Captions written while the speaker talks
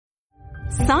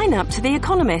Sign up to The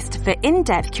Economist for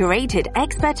in-depth curated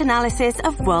expert analysis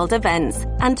of world events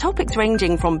and topics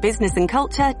ranging from business and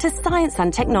culture to science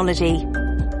and technology.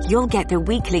 You'll get the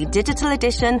weekly digital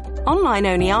edition,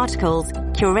 online-only articles,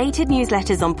 curated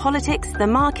newsletters on politics, the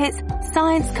markets,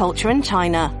 science, culture and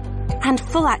China, and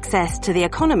full access to The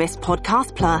Economist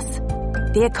Podcast Plus.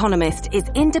 The Economist is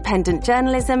independent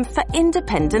journalism for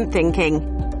independent thinking.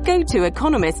 Go to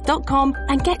economist.com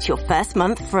and get your first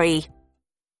month free.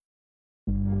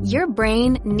 Your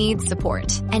brain needs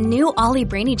support, and new Ollie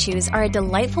Brainy Chews are a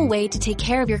delightful way to take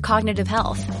care of your cognitive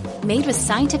health. Made with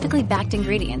scientifically backed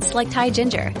ingredients like Thai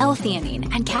ginger,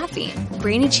 L-theanine, and caffeine,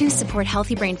 Brainy Chews support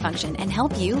healthy brain function and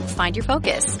help you find your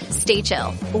focus, stay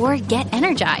chill, or get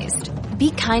energized.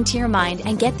 Be kind to your mind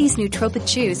and get these nootropic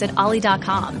chews at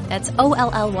Ollie.com. That's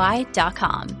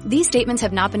OLLY.com. These statements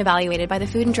have not been evaluated by the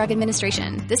Food and Drug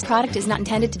Administration. This product is not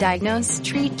intended to diagnose,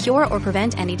 treat, cure, or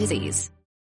prevent any disease.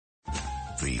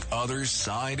 The Other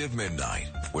Side of Midnight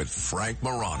with Frank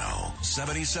Morano,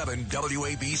 77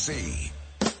 WABC.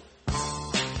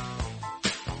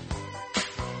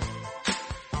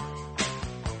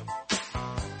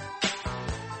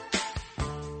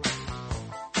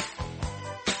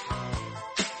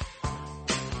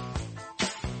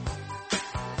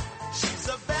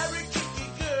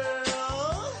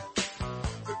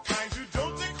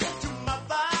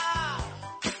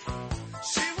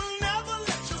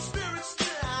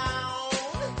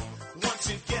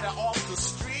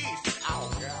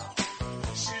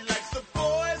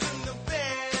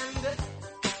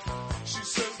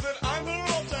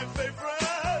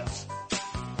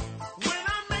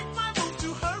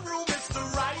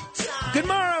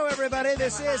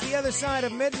 This is The Other Side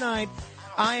of Midnight.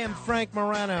 I am Frank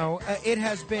Morano. It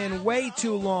has been way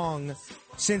too long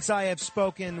since I have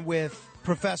spoken with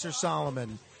Professor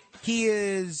Solomon. He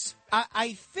is,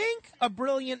 I think, a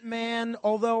brilliant man,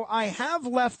 although I have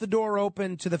left the door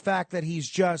open to the fact that he's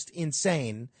just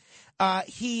insane.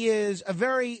 He is a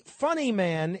very funny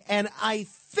man, and I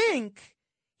think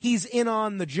he's in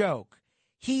on the joke.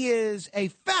 He is a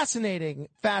fascinating,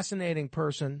 fascinating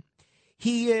person.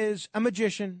 He is a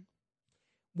magician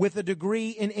with a degree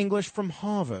in English from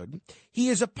Harvard. He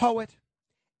is a poet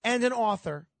and an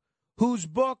author whose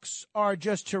books are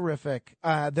just terrific.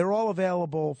 They're all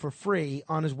available for free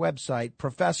on his website,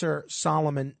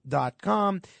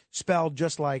 ProfessorSolomon.com, spelled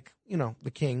just like, you know,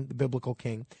 the king, the biblical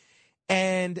king.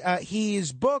 And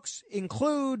his books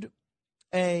include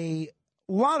a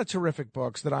lot of terrific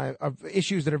books of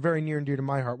issues that are very near and dear to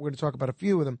my heart. We're going to talk about a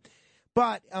few of them.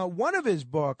 But one of his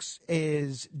books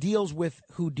deals with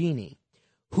Houdini.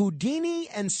 Houdini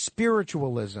and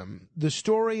Spiritualism, the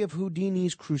story of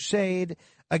Houdini's crusade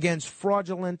against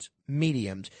fraudulent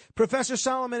mediums. Professor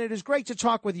Solomon, it is great to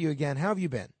talk with you again. How have you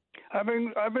been? I've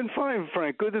been fine,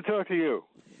 Frank. Good to talk to you.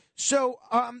 So,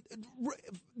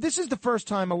 this is the first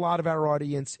time a lot of our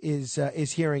audience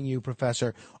is hearing you,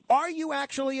 Professor. Are you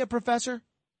actually a professor?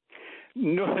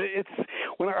 No,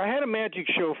 when I had a magic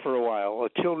show for a while, a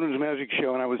children's magic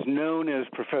show, and I was known as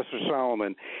Professor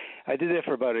Solomon. I did that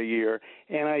for about a year,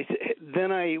 and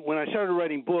when I started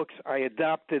writing books, I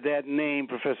adopted that name,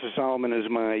 Professor Solomon, as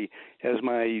my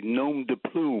nom de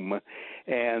plume.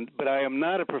 But I am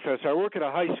not a professor. I work at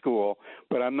a high school,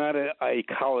 but I'm not a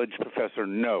college professor.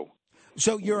 No.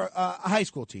 So you're a high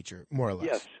school teacher, more or less.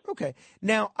 Yes. Okay.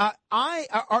 Now,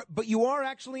 but you are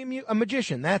actually a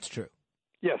magician. That's true.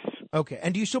 Yes. Okay.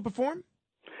 And do you still perform?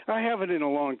 I haven't in a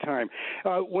long time.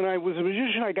 When I was a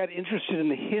magician, I got interested in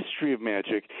the history of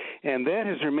magic, and that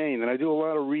has remained. And I do a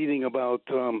lot of reading about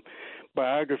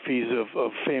biographies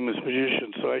of famous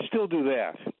magicians, so I still do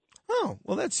that. Oh,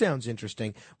 well, that sounds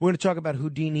interesting. We're going to talk about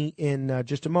Houdini in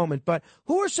just a moment, but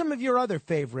who are some of your other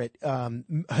favorite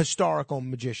historical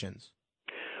magicians?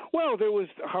 Well, there was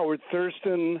Howard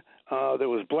Thurston. There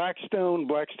was Blackstone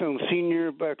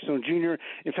Sr., Blackstone Jr.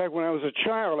 In fact, when I was a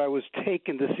child, I was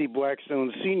taken to see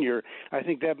Blackstone Sr. I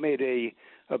think that made a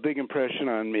big impression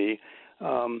on me.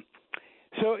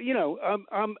 So, you know,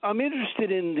 I'm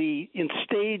interested in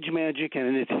stage magic and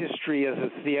in its history as a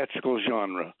theatrical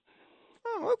genre.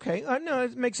 Oh, okay. No,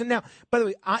 it makes sense. Now, by the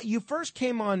way, you first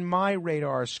came on my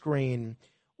radar screen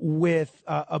with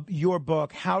your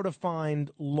book, How to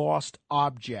Find Lost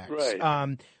Objects,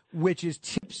 right. Which is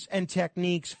tips and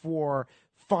techniques for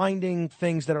finding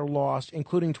things that are lost,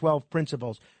 including 12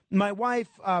 principles. My wife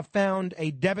found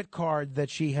a debit card that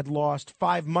she had lost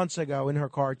 5 months ago in her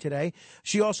car today.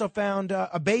 She also found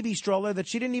a baby stroller that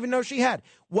she didn't even know she had.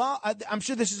 Well, I'm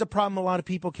sure this is a problem a lot of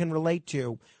people can relate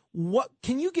to. What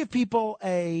can you give people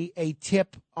a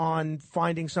tip on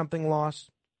finding something lost?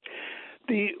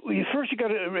 First, you got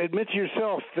to admit to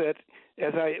yourself that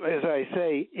as I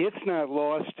say, it's not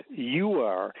lost. You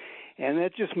are. And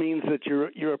that just means that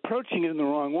you're approaching it in the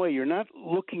wrong way. You're not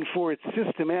looking for it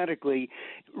systematically.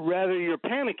 Rather, you're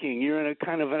panicking. You're in a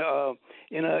kind of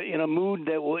in a mood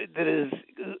that is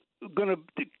going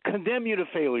to condemn you to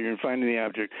failure in finding the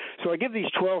object. So I give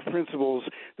these 12 principles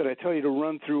that I tell you to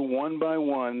run through one by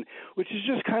one, which is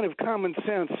just kind of common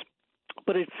sense,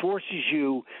 but it forces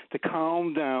you to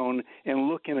calm down and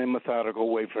look in a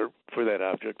methodical way for that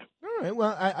object. All right.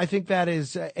 Well, I think that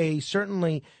is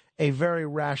certainly a very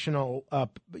rational,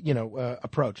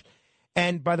 approach.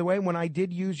 And by the way, when I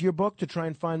did use your book to try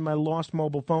and find my lost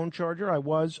mobile phone charger, I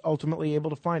was ultimately able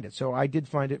to find it. So I did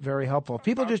find it very helpful.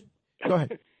 People just go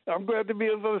ahead. I'm glad to be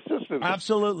of assistance.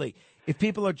 Absolutely. If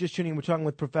people are just tuning in, we're talking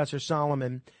with Professor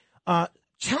Solomon.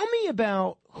 Tell me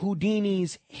about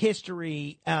Houdini's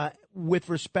history with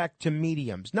respect to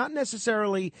mediums, not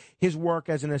necessarily his work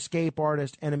as an escape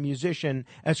artist and a magician,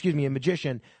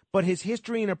 but his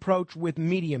history and approach with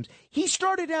mediums. He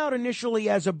started out initially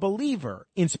as a believer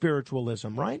in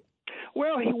spiritualism, right?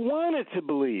 Well, he wanted to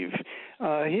believe,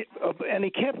 he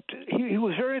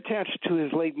was very attached to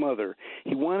his late mother.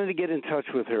 He wanted to get in touch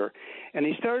with her, and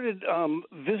he started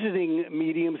visiting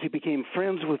mediums. He became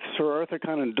friends with Sir Arthur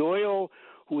Conan Doyle,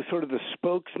 who was sort of the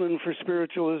spokesman for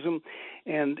spiritualism,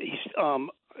 and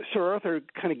Sir Arthur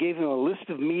kind of gave him a list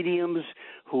of mediums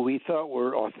who he thought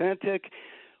were authentic.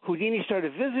 Houdini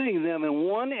started visiting them, and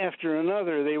one after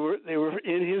another, they were,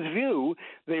 in his view,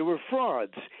 they were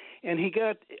frauds. And he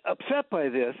got upset by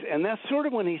this, and that's sort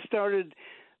of when he started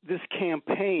this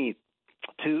campaign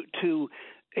to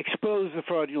expose the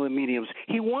fraudulent mediums.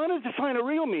 He wanted to find a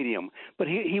real medium, but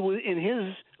he was, in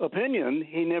his opinion,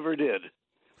 he never did.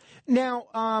 Now,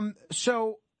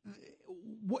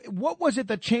 what was it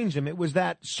that changed him? It was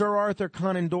that Sir Arthur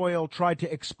Conan Doyle tried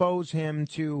to expose him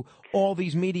to all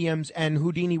these mediums, and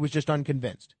Houdini was just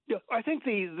unconvinced. Yeah, I think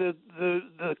the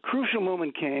crucial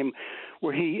moment came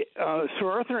where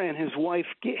Sir Arthur and his wife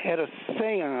had a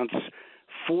seance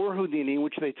for Houdini,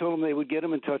 which they told him they would get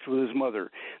him in touch with his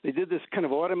mother. They did this kind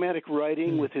of automatic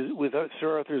writing with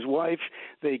Sir Arthur's wife.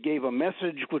 They gave a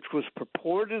message which was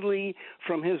purportedly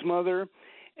from his mother.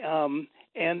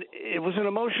 And it was an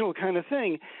emotional kind of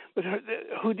thing. But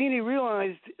Houdini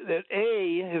realized that,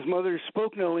 his mother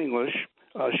spoke no English.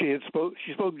 She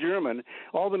spoke German.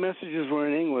 All the messages were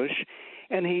in English.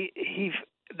 And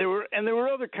there were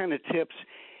other kind of tips.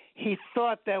 He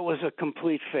thought that was a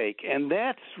complete fake. And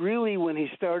that's really when he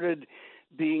started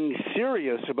being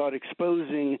serious about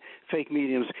exposing fake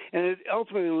mediums. And it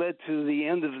ultimately led to the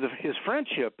end of his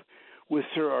friendship with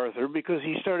Sir Arthur, because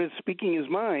he started speaking his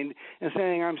mind and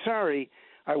saying, I'm sorry,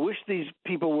 I wish these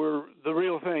people were the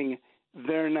real thing.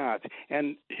 They're not.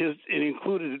 And it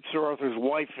included Sir Arthur's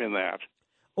wife in that.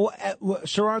 Well,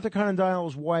 Sir Arthur Conan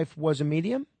Doyle's wife was a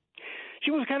medium?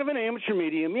 She was kind of an amateur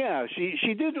medium, yeah. She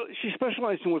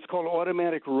specialized in what's called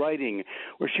automatic writing,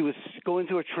 where she would go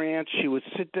into a trance, she would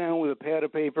sit down with a pad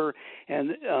of paper,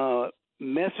 and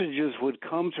messages would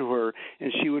come to her,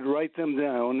 and she would write them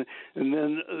down, and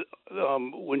then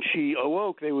when she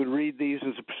awoke, they would read these,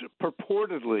 and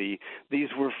purportedly these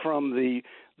were from the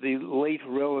late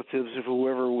relatives of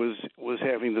whoever was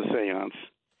having the seance.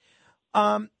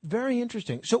 Very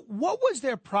interesting. So what was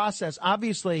their process?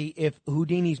 Obviously, if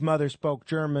Houdini's mother spoke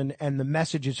German and the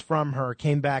messages from her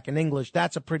came back in English,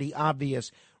 that's a pretty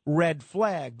obvious red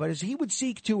flag. But as he would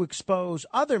seek to expose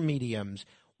other mediums,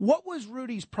 what was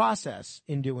Rudy's process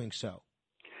in doing so?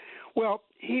 Well,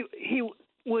 he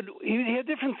had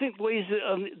different ways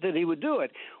that he would do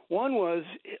it. One was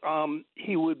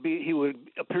he would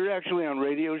appear actually on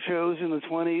radio shows in the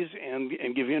 20s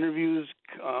and give interviews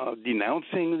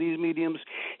denouncing these mediums.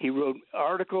 He wrote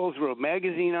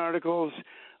magazine articles.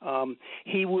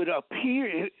 He would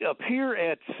appear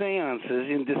at seances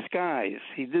in disguise.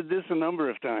 He did this a number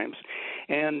of times,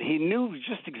 and he knew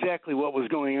just exactly what was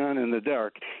going on in the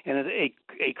dark. And at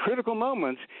a critical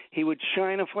moment, he would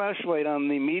shine a flashlight on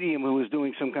the medium who was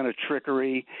doing some kind of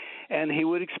trickery, and he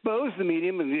would expose the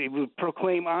medium, and he would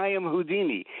proclaim, "I am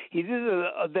Houdini." He did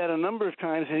that a number of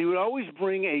times, and he would always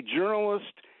bring a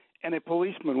journalist and a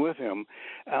policeman with him,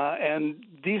 and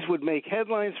these would make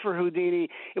headlines for Houdini.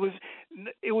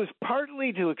 It was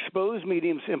partly to expose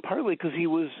mediums, and partly because he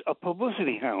was a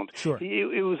publicity hound. Sure,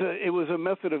 it was a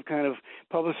method of kind of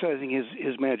publicizing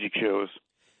his magic shows.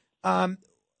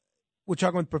 We're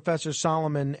talking with Professor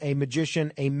Solomon, a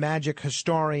magician, a magic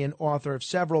historian, author of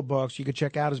several books. You can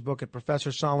check out his book at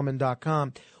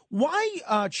ProfessorSolomon.com.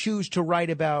 Why choose to write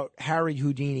about Harry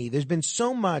Houdini? There's been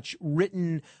so much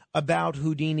written about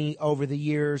Houdini over the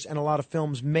years and a lot of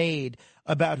films made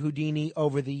about Houdini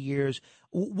over the years.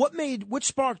 What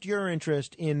sparked your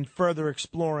interest in further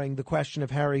exploring the question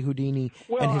of Harry Houdini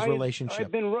and his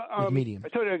relationship with medium? I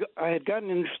told you I had gotten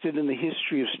interested in the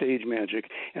history of stage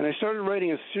magic, and I started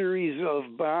writing a series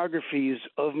of biographies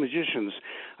of magicians.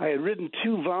 I had written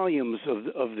 2 volumes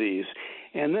of these,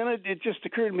 and then it just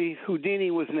occurred to me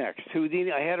Houdini was next.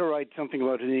 Houdini, I had to write something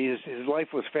about Houdini. His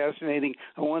life was fascinating.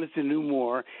 I wanted to know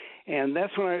more. And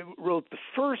that's when I wrote the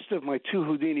first of my 2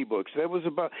 Houdini books. It was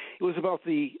about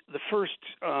the first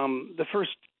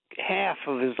half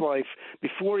of his life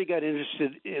before he got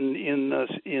interested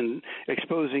in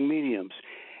exposing mediums.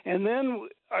 And then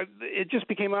it just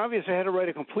became obvious I had to write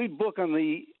a complete book on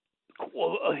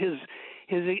his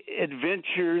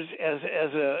adventures as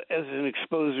an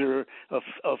exposer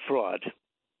of fraud.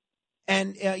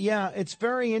 And, it's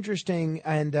very interesting,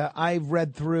 and I've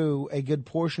read through a good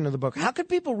portion of the book. How could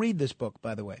people read this book,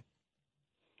 by the way?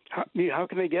 How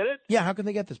can they get it? Yeah, how can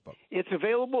they get this book? It's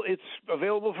available. It's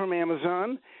available from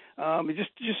Amazon.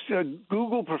 Just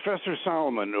Google Professor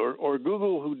Solomon or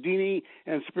Google Houdini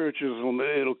and Spiritualism.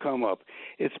 It'll come up.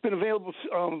 It's been available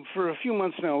for a few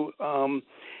months now,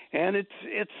 and it's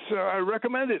I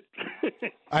recommend it.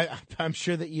 I'm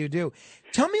sure that you do.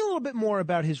 Tell me a little bit more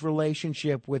about his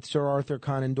relationship with Sir Arthur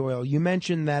Conan Doyle. You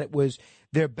mentioned that it was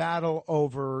their battle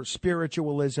over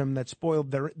spiritualism that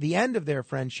spoiled the end of their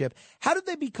friendship. How did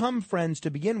they become friends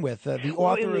to begin with? The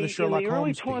author of the Sherlock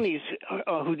Holmes piece. In the early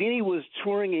 20s, Houdini was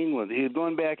touring England. He had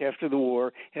gone back after the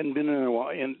war, hadn't been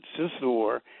since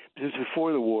before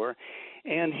the war.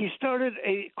 And he started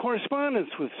a correspondence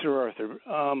with Sir Arthur,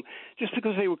 just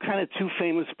because they were kind of 2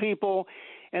 famous people.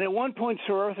 And at one point,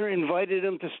 Sir Arthur invited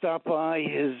him to stop by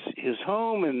his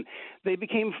home, and they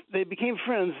became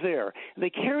friends there. They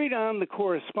carried on the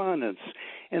correspondence,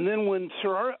 and then when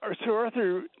Sir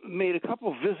Arthur made a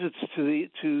couple visits to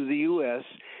the U.S.,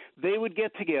 they would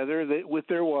get together with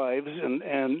their wives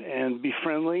and be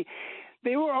friendly.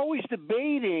 They were always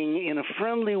debating in a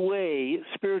friendly way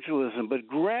spiritualism, but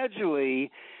gradually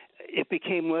it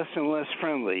became less and less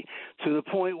friendly to the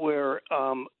point where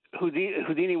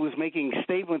Houdini was making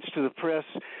statements to the press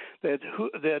that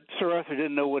Sir Arthur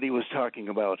didn't know what he was talking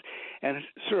about. And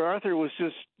Sir Arthur was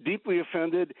just deeply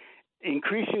offended.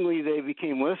 Increasingly, they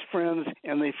became less friends,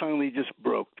 and they finally just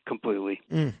broke completely.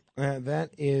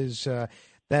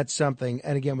 That's something.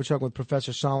 And again, we're talking with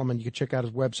Professor Solomon. You can check out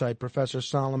his website,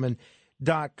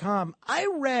 ProfessorSolomon.com. I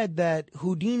read that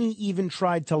Houdini even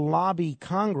tried to lobby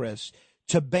Congress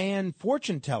to ban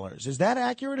fortune tellers. Is that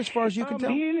accurate as far as you can tell?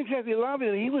 He didn't exactly lobby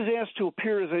them. He was asked to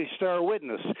appear as a star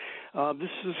witness. This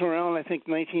is around, I think,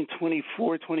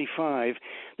 1924-25.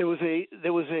 There was a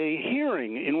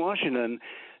hearing in Washington.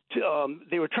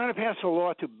 They were trying to pass a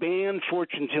law to ban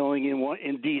fortune telling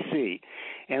in D.C.,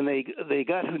 and they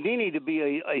got Houdini to be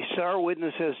a star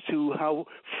witness as to how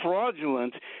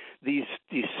fraudulent these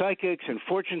psychics and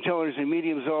fortune tellers and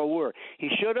mediums all were.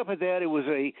 He showed up at that. It was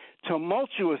a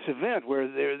tumultuous event where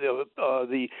in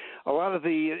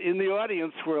the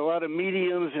audience were a lot of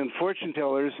mediums and fortune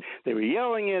tellers. They were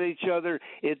yelling at each other.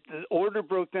 The order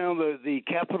broke down. The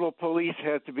Capitol Police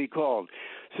had to be called.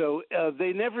 So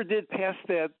they never did pass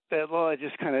that law. It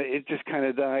just kind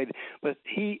of died. But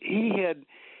he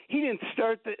didn't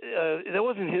start. That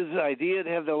wasn't his idea to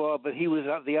have the law, but he was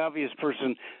the obvious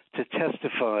person to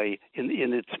testify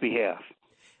in its behalf.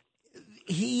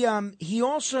 He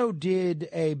also did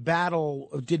battle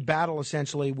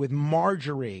essentially with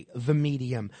Marjorie the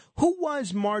medium. Who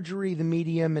was Marjorie the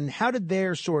medium, and how did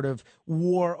their sort of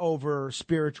war over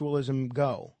spiritualism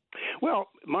go? Well,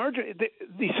 Marjorie,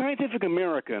 the Scientific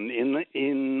American in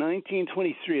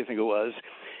 1923, I think it was,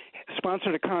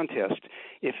 sponsored a contest.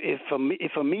 If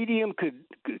a medium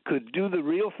could do the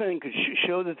real thing, could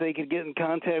show that they could get in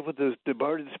contact with the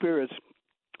departed spirits,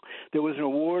 there was an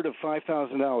award of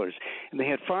 $5,000. And they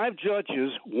had 5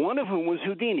 judges, one of whom was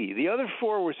Houdini. The other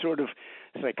 4 were sort of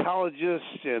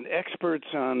psychologists and experts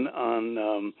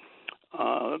on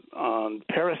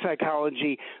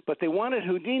parapsychology, but they wanted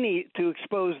Houdini to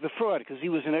expose the fraud because he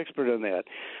was an expert on that.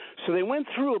 So they went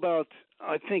through about,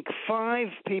 I think, 5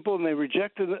 people, and they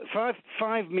rejected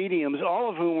five mediums, all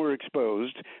of whom were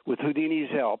exposed with Houdini's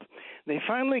help. They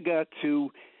finally got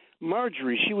to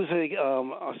Marjorie. She was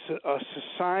a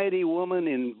society woman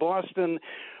in Boston,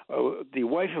 the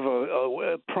wife of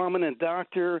a prominent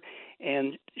doctor,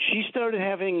 and she started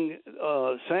having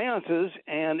seances,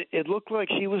 and it looked like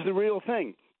she was the real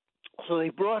thing. So they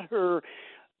brought her.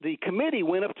 The committee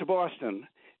went up to Boston,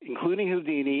 including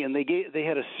Houdini, and they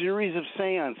had a series of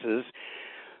seances.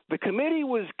 the committee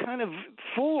was kind of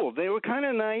fooled. They were kind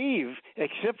of naive,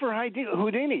 except for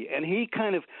Houdini, and he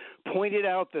kind of pointed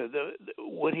out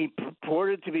what he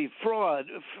purported to be fraud,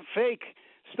 fake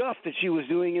stuff that she was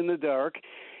doing in the dark,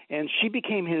 and she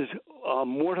became his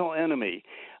mortal enemy.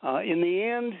 In the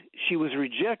end, she was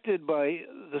rejected by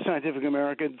the Scientific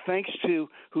American thanks to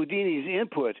Houdini's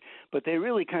input, but they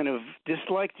really kind of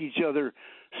disliked each other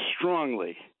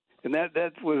strongly. And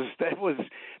that was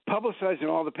publicized in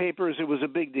all the papers. It was a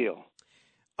big deal.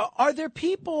 Are there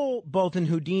people, both in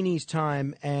Houdini's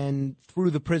time and through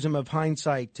the prism of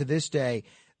hindsight to this day,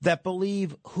 that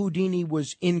believe Houdini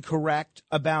was incorrect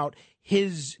about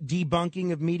his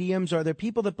debunking of mediums? Are there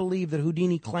people that believe that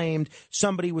Houdini claimed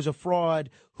somebody was a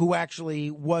fraud who actually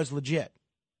was legit?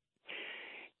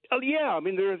 Yeah, I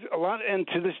mean, there's a lot, and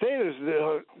to this day,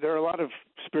 there are a lot of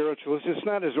spiritualists. It's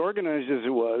not as organized as it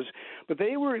was, but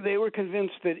they were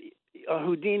convinced that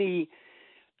Houdini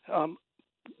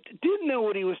didn't know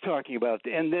what he was talking about,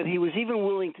 and that he was even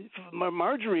willing to.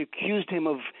 Marjorie accused him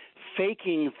of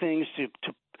faking things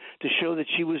to show that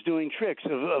she was doing tricks,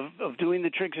 of doing the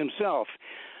tricks himself.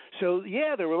 So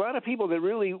yeah, there were a lot of people that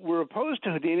really were opposed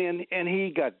to Houdini, and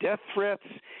he got death threats.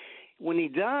 When he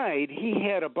died, he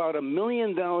had about $1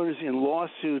 million in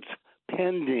lawsuits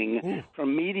pending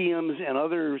from mediums and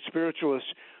other spiritualists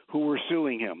who were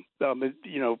suing him.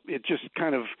 It just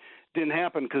kind of didn't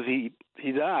happen because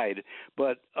he died,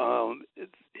 but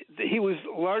he was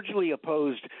largely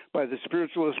opposed by the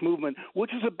spiritualist movement,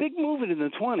 which was a big movement in the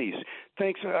 1920s,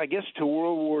 thanks, I guess, to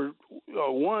World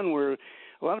War I, where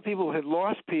a lot of people had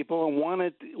lost people and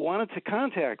wanted to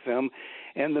contact them,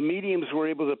 and the mediums were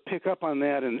able to pick up on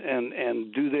that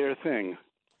and do their thing.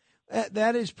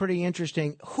 That is pretty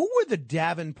interesting. Who were the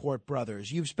Davenport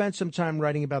brothers? You've spent some time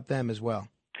writing about them as well.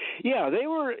 Yeah, they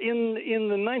were in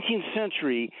the 19th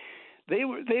century.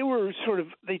 They were sort of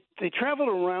they traveled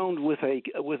around with a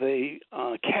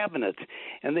cabinet,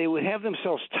 and they would have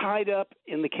themselves tied up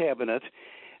in the cabinet,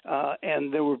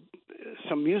 and there were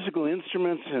some musical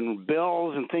instruments and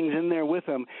bells and things in there with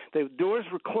them. The doors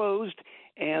were closed,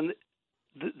 and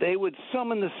they would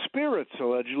summon the spirits,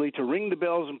 allegedly, to ring the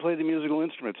bells and play the musical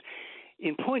instruments.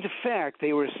 In point of fact,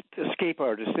 they were escape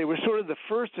artists. They were sort of the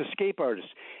first escape artists.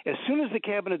 As soon as the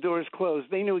cabinet doors closed,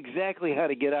 they knew exactly how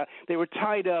to get out. They were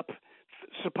tied up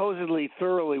supposedly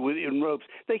thoroughly in ropes.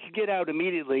 They could get out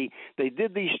immediately. They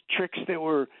did these tricks that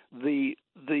were the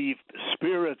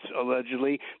spirits,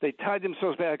 allegedly. They tied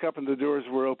themselves back up and the doors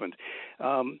were opened.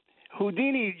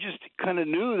 Houdini just kind of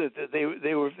knew that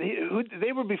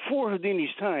they were before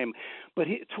Houdini's time, but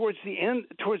towards the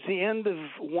end of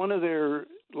one of their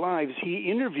lives, he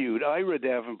interviewed Ira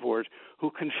Davenport,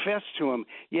 who confessed to him,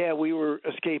 yeah, we were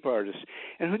escape artists.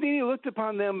 And Houdini looked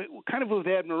upon them kind of with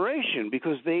admiration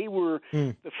because they were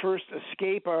the first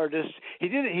escape artists.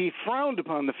 He frowned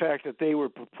upon the fact that they were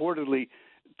purportedly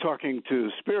talking to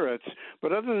spirits,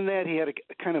 but other than that, he had a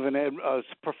kind of a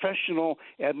professional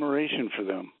admiration for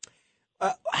them.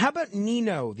 How about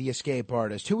Nino, the escape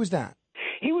artist? Who was that?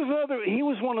 He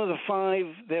was one of the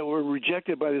 5 that were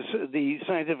rejected by the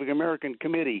Scientific American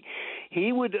Committee.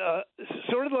 He would,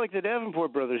 sort of like the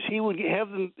Davenport brothers, he would have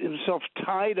himself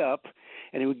tied up,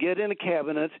 and he would get in a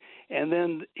cabinet, and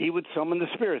then he would summon the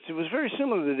spirits. It was very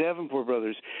similar to the Davenport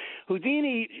brothers.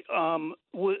 Houdini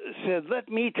said, let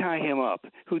me tie him up.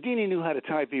 Houdini knew how to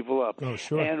tie people up. Oh,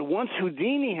 sure. And once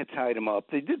Houdini had tied him up,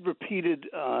 they did repeated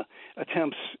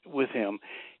attempts with him.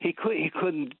 He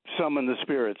couldn't summon the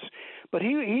spirits. But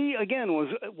he again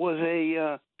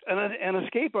was an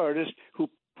escape artist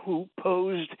who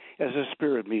posed as a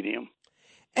spirit medium.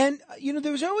 And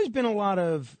there's always been a lot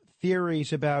of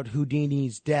theories about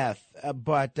Houdini's death,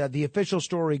 but the official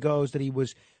story goes that he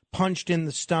was punched in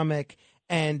the stomach,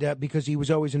 and because he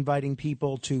was always inviting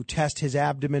people to test his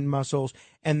abdomen muscles,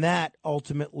 and that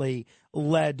ultimately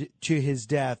led to his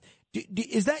death.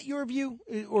 Is that your view,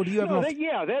 or do you have?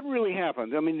 That really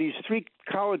happened. I mean, these 3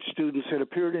 college students had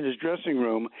appeared in his dressing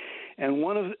room, and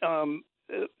one of 2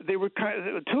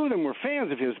 of them were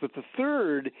fans of his, but the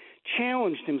third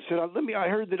challenged him. Said, I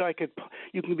heard that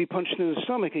you can be punched in the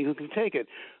stomach and you can take it."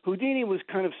 Houdini was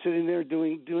kind of sitting there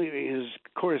doing his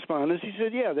correspondence. He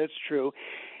said, "Yeah, that's true."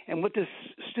 And what this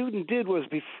student did was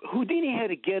Houdini had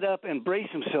to get up and brace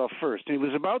himself first, and he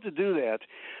was about to do that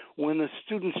when the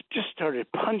students just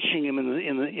started punching him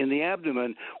in the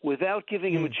abdomen without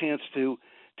giving him a chance to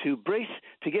brace,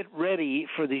 to get ready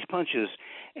for these punches.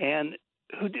 And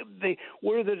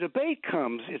where the debate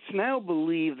comes, it's now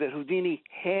believed that Houdini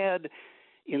had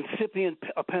incipient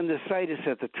appendicitis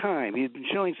at the time. He had been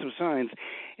showing some signs,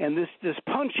 and this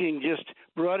punching just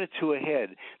brought it to a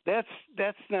head.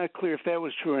 That's not clear if that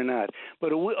was true or not. But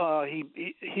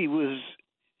he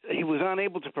was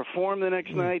unable to perform the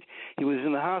next night. He was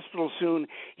in the hospital soon.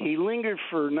 He lingered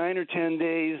for 9 or 10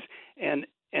 days, and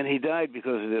he died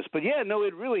because of this. But yeah, no,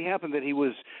 it really happened that he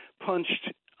was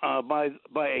punched by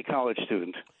a college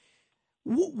student.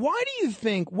 Why do you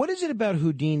think, what is it about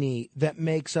Houdini that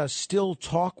makes us still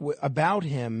talk about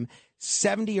him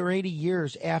 70 or 80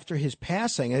 years after his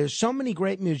passing? There's so many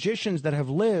great musicians that have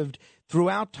lived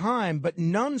throughout time, but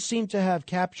none seem to have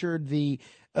captured the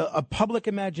a public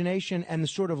imagination and the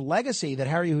sort of legacy that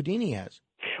Harry Houdini has.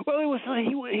 Well,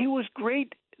 he was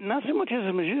great, not so much as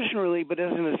a musician really, but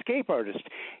as an escape artist.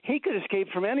 He could escape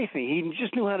from anything. He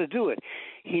just knew how to do it.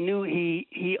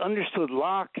 He understood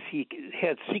locks. He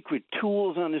had secret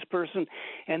tools on his person,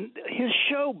 and his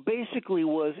show basically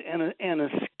was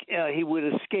he would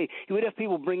escape. He would have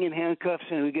people bring in handcuffs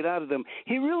and he would get out of them.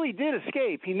 He really did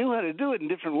escape. He knew how to do it in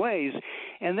different ways,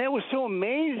 and that was so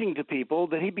amazing to people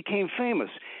that he became famous.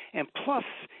 And plus,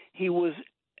 he was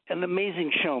an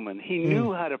amazing showman. He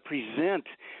knew how to present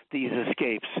these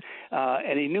escapes,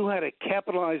 and he knew how to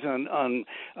capitalize on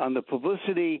the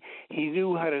publicity. He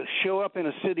knew how to show up in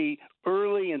a city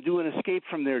early and do an escape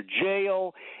from their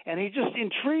jail, and he just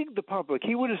intrigued the public.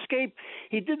 He would escape.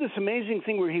 He did this amazing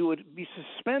thing where he would be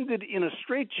suspended in a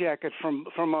straitjacket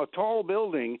from a tall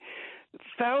building.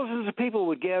 Thousands of people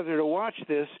would gather to watch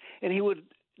this, and he would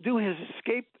do his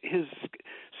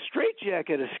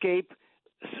straitjacket escape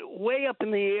way up in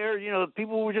the air. You know,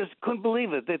 people just couldn't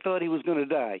believe it. They thought he was going to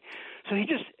die. So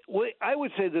I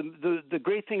would say the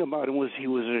great thing about him was he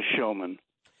was a showman.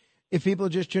 If people are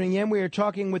just tuning in, we are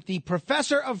talking with the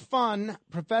Professor of Fun,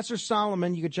 Professor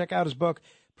Solomon. You can check out his book,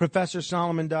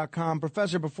 ProfessorSolomon.com.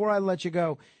 Professor, before I let you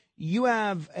go, you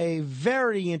have a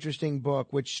very interesting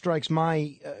book which strikes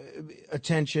my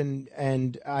attention,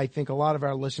 and I think a lot of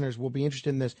our listeners will be interested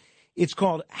in this. It's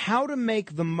called How to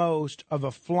Make the Most of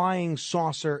a Flying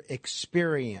Saucer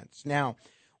Experience. Now,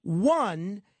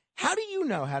 one, how do you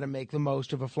know how to make the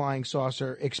most of a flying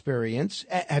saucer experience?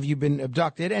 Have you been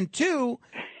abducted? And two,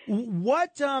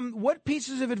 what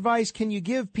pieces of advice can you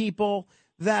give people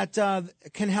that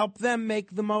can help them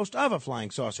make the most of a flying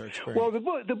saucer experience? Well,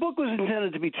 the book was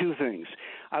intended to be two things.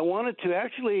 I wanted to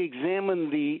actually examine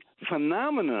the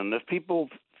phenomenon of people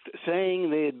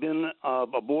saying they had been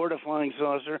aboard a flying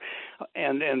saucer,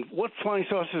 and what flying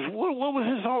saucers, what was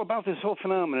this all about, this whole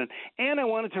phenomenon? And I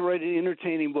wanted to write an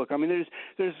entertaining book. I mean,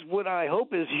 there's what I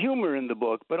hope is humor in the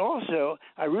book, but also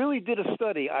I really did a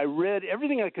study. I read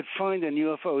everything I could find on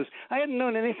UFOs. I hadn't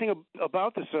known anything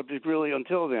about the subject really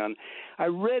until then. I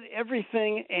read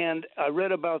everything, and I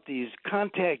read about these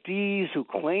contactees who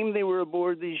claimed they were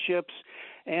aboard these ships,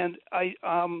 and I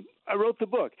wrote the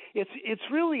book. It's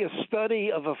really a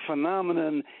study of a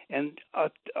phenomenon, and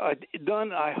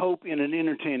done, I hope, in an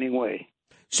entertaining way.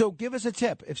 So give us a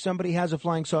tip. If somebody has a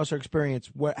flying saucer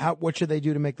experience, what should they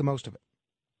do to make the most of it?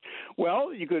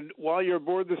 Well, you could, while you're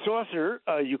aboard the saucer,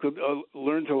 you could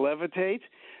learn to levitate.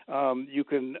 You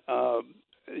can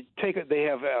they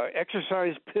have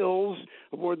exercise pills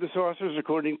aboard the saucers,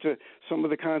 according to some of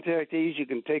the contactees. You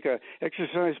can take a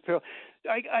exercise pill.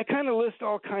 I kind of list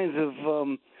all kinds of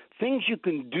things you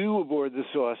can do aboard the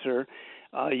saucer.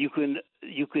 You can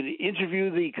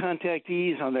interview the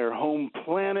contactees on their home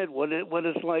planet, what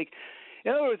it's like.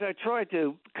 In other words, I tried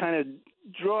to kind of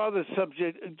draw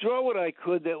what I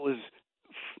could that was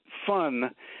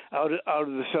fun out of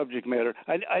the subject matter.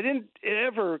 I didn't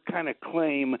ever kind of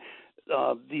claim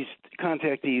these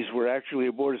contactees were actually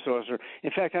aboard a saucer.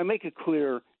 In fact, I make it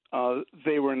clear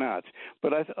they were not.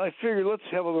 But I figured let's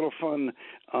have a little fun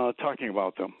talking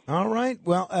about them. All right.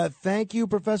 Well, thank you,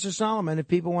 Professor Solomon. If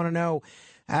people want to know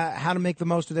how to make the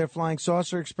most of their flying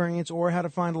saucer experience or how to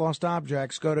find lost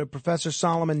objects, go to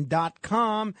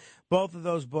ProfessorSolomon.com. Both of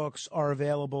those books are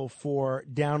available for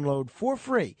download for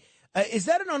free. Is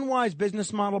that an unwise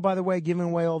business model, by the way, giving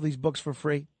away all these books for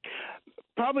free?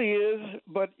 Probably is,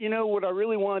 but what I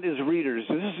really want is readers.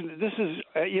 This is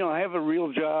I have a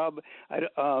real job.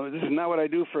 This is not what I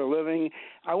do for a living.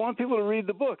 I want people to read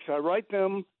the books. I write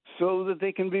them so that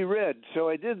they can be read. So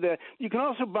I did that. You can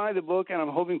also buy the book, and I'm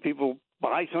hoping people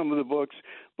buy some of the books,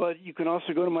 but you can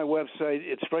also go to my website.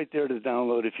 It's right there to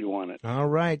download if you want it. All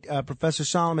right. Professor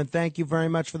Solomon, thank you very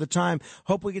much for the time.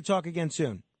 Hope we can talk again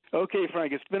soon. Okay,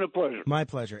 Frank, it's been a pleasure. My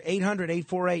pleasure.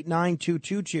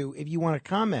 800-848-9222 if you want to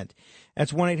comment.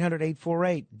 That's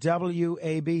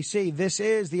 1-800-848-WABC. This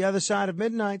is The Other Side of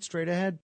Midnight. Straight ahead.